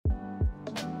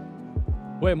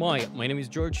Who am I? My name is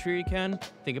George Firican.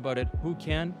 Think about it. Who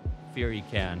can?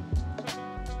 Firican.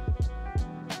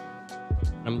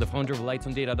 I'm the founder of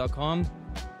LightsOnData.com.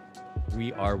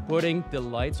 We are putting the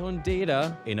lights on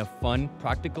data in a fun,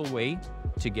 practical way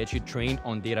to get you trained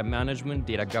on data management,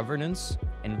 data governance,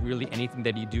 and really anything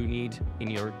that you do need in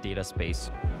your data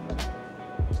space.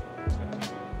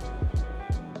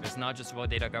 It's not just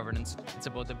about data governance, it's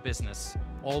about the business.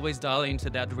 Always dial into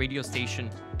that radio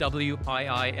station,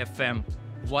 WIIFM.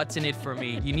 What's in it for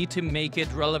me? You need to make it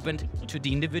relevant to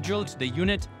the individual, to the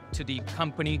unit, to the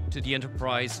company, to the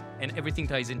enterprise, and everything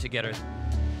ties in together.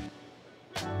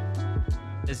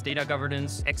 As data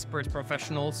governance experts,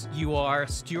 professionals, you are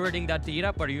stewarding that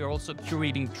data, but you're also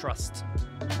curating trust.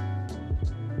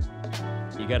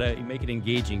 You gotta make it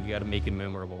engaging, you gotta make it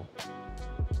memorable.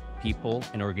 People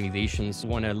and organizations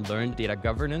wanna learn data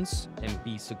governance and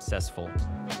be successful.